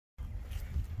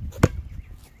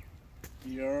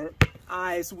Yeah.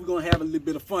 Alright, so we're gonna have a little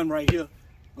bit of fun right here.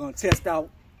 We're gonna test out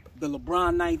the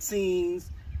LeBron 19s,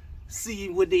 see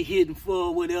what they hitting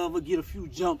for, whatever, get a few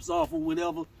jumps off or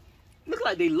whatever. Look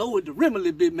like they lowered the rim a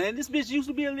little bit, man. This bitch used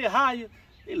to be a little higher.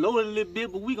 They lowered it a little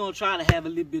bit, but we're gonna try to have a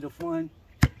little bit of fun.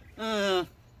 I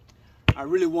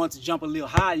really want to jump a little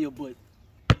higher, but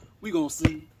we're gonna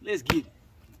see. Let's get it.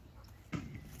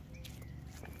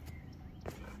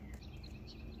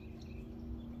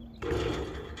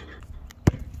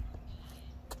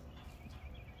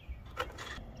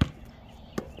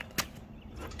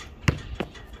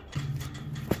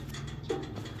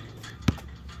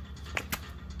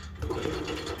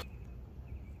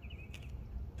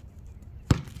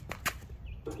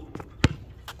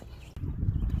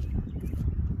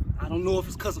 I don't know if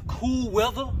it's because of cool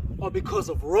weather or because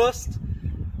of rust,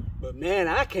 but man,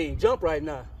 I can't jump right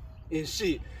now. And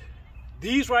shit,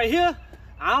 these right here,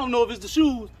 I don't know if it's the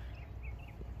shoes.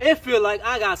 It feel like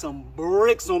I got some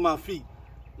bricks on my feet.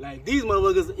 Like these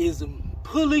motherfuckers is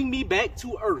pulling me back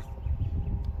to earth.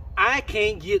 I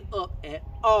can't get up at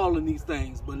all in these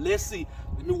things, but let's see.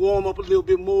 Let me warm up a little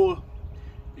bit more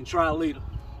and try it later.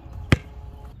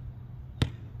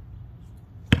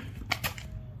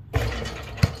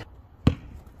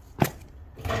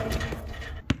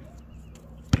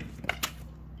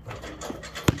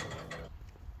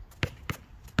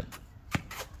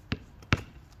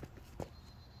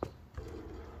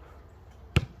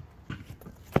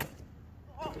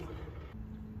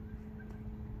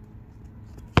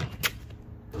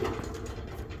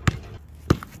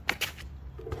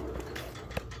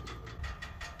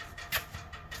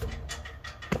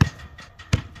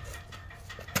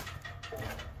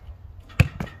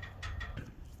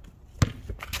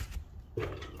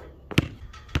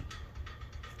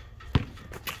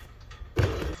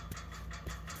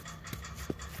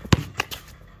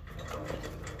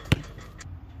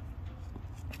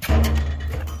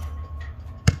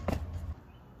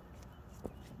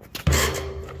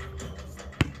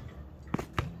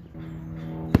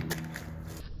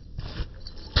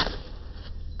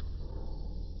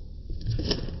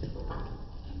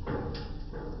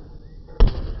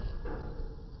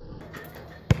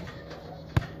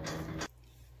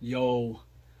 Yo,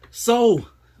 so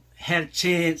had a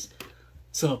chance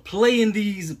to play in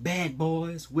these bad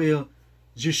boys. Well,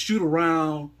 just shoot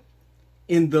around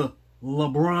in the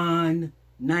LeBron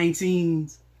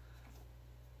 19s.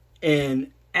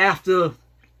 And after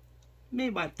maybe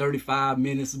about 35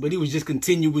 minutes, but it was just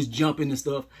continuous jumping and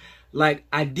stuff. Like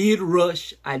I did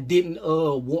rush, I didn't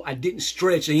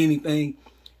stretch or anything.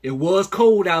 It was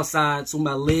cold outside, so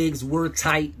my legs were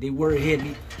tight, they were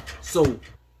heavy. So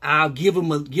I'll give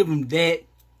them that.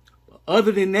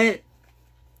 Other than that,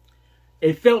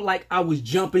 it felt like I was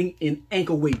jumping in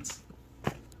ankle weights.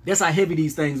 That's how heavy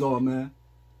these things are, man.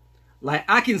 Like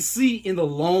I can see in the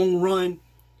long run,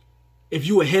 if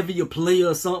you a heavier player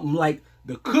or something, like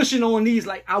the cushion on these,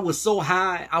 like I was so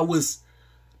high,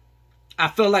 I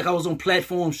felt like I was on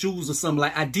platform shoes or something.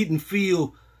 Like I didn't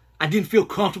feel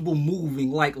comfortable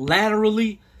moving, like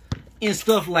laterally and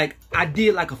stuff. Like I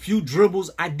did like a few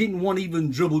dribbles. I didn't want to even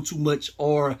dribble too much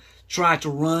or try to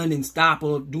run and stop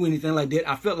or do anything like that.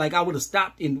 I felt like I would have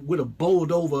stopped and would have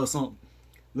bowled over or something.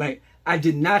 Like I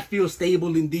did not feel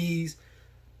stable in these.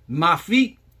 My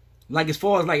feet, like as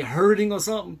far as like hurting or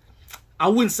something, I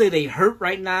wouldn't say they hurt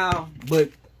right now, but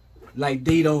like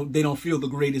they don't feel the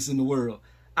greatest in the world.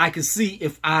 I could see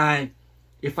if I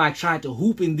tried to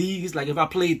hoop in these, like if I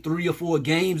played 3 or 4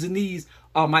 games in these,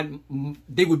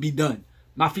 they would be done.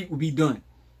 My feet would be done.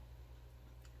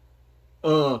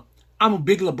 I'm a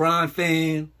big LeBron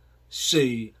fan.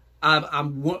 Shit,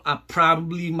 I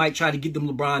probably might try to get them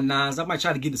LeBron 9s. I might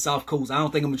try to get the South Coast. I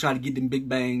don't think I'm gonna try to get them big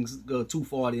bangs,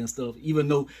 240 and stuff. Even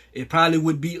though it probably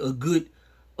would be a good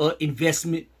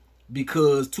investment,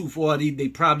 because 240 they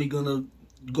probably gonna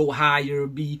go higher,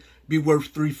 be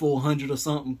worth 300-400 or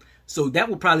something. So that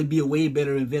would probably be a way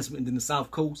better investment than the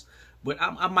South Coast. But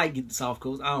I might get the South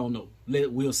Coast. I don't know.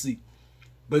 We'll see.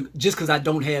 But just because I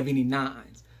don't have any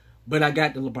 9s. But I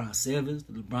got the LeBron 7s,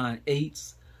 the LeBron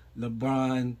 8s,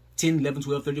 LeBron 10, 11,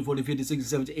 12, 13, 14, 15, 16,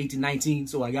 17, 18, 19.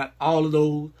 So I got all of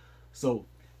those. So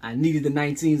I needed the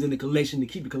 19s in the collection to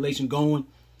keep the collection going.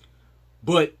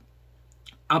 But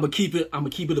I'm going to keep it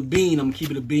a bean. I'm going to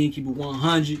keep it a bean, keep it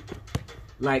 100.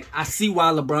 Like, I see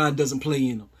why LeBron doesn't play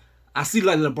in them. I see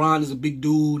like LeBron is a big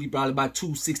dude. He probably about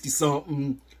 260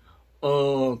 something,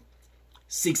 6'8",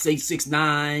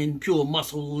 6'9", pure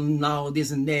muscle and all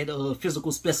this and that,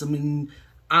 physical specimen.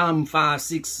 I'm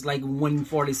 5'6", like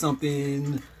 140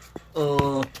 something.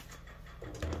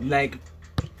 Like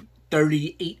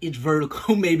 38-inch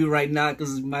vertical maybe right now,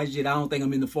 because my shit, I don't think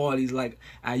I'm in the 40s like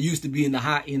I used to be in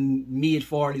mid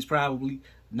 40s probably.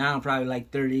 Now I'm probably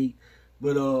like 38.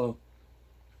 But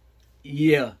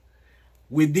yeah,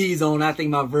 with these on, I think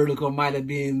my vertical might have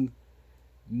been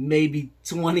maybe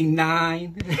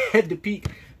 29 at the peak,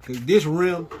 because this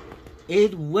rim,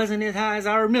 it wasn't as high as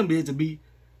I remember it to be,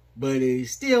 but it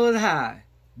still was high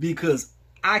because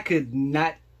I could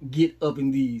not get up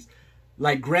in these.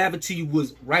 Like, gravity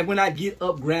was, right when I get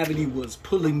up, gravity was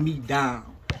pulling me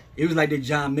down. It was like the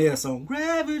John Mayer song,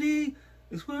 "Gravity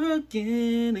is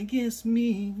working against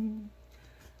me."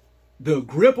 The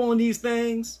grip on these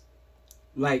things,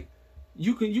 like,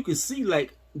 you can see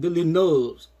like the little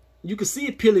nubs. You can see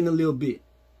it peeling a little bit.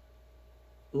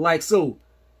 Like, so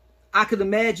I could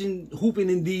imagine hooping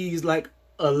in these like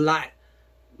a lot.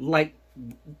 Like,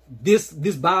 this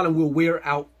bottom will wear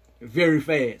out very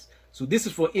fast. So this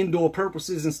is for indoor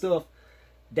purposes and stuff.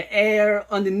 The air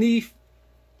underneath,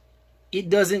 it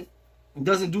doesn't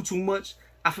do too much.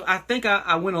 I think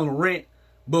I went on a rant,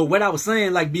 but what I was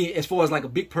saying, like, being as far as like a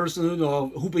big person or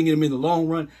hooping him in the long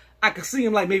run, I could see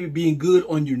him like maybe being good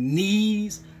on your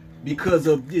knees because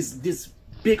of this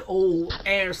big old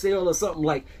air cell or something,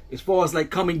 like as far as like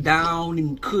coming down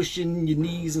and cushioning your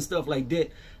knees and stuff like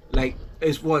that. Like,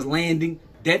 as far as landing,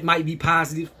 that might be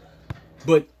positive.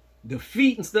 But the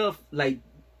feet and stuff, like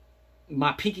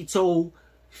my pinky toe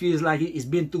feels like it's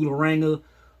been through the ringer.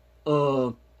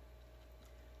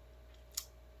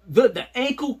 The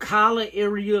ankle collar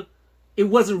area, it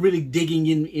wasn't really digging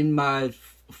in my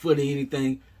foot or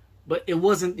anything, but it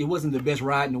wasn't the best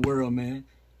ride in the world, man.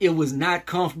 It was not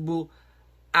comfortable.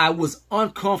 I was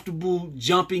uncomfortable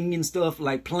jumping and stuff,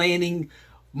 like planning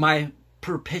my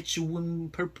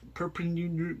perpetuum,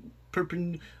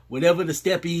 whatever the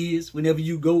step is, whenever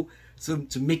you go to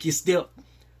make your step.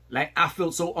 Like, I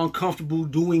felt so uncomfortable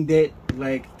doing that.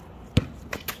 Like,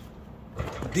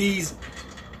 this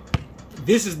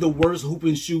is the worst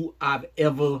hooping shoe I've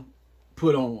ever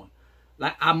put on.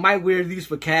 Like, I might wear these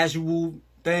for casual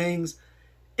things.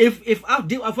 If I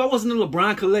wasn't a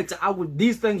LeBron collector,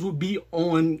 these things would be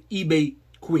on eBay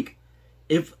quick.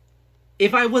 If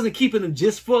I wasn't keeping them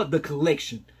just for the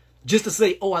collection, just to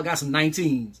say, oh, I got some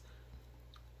 19s,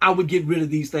 I would get rid of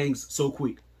these things so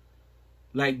quick.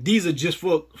 Like, these are just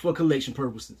for collection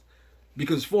purposes.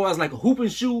 Because as far as like a hooping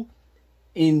shoe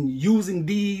and using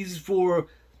these for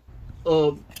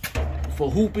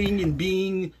hooping and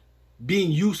being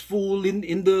useful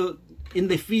in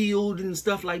the field and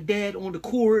stuff like that, on the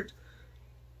court,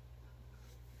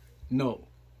 no.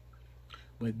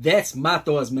 But that's my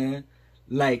thoughts, man.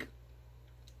 Like,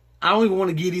 I don't even want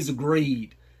to give these a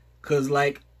grade, cause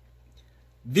like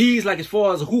these, like as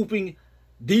far as hooping,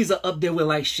 these are up there with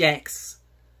like Shaq's.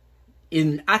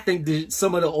 And I think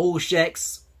some of the old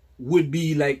Shaq's would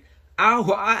be like,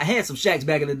 I had some Shaq's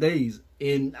back in the days,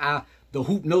 and the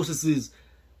hoop notices,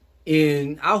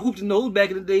 and I hooped in those back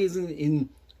in the days, and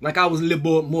like I was a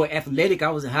little more athletic.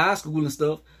 I was in high school and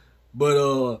stuff,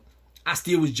 but I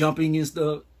still was jumping and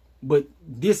stuff. But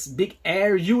this big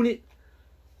air unit,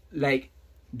 like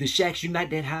the Shaq's, you're not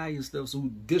that high and stuff. So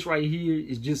this right here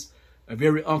is just a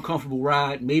very uncomfortable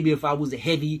ride. Maybe if I was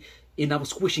heavy and I was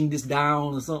squishing this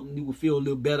down or something, it would feel a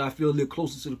little better. I feel a little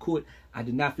closer to the court. I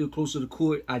did not feel closer to the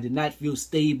court. I did not feel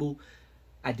stable.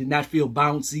 I did not feel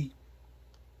bouncy.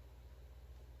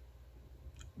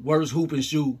 Worst hooping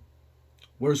shoe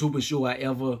I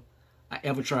ever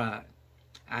tried.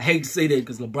 I hate to say that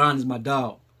because LeBron is my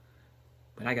dog,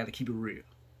 but I got to keep it real.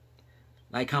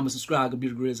 Like, comment, subscribe,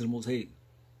 computer grids, and the most hate.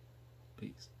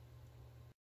 Peace.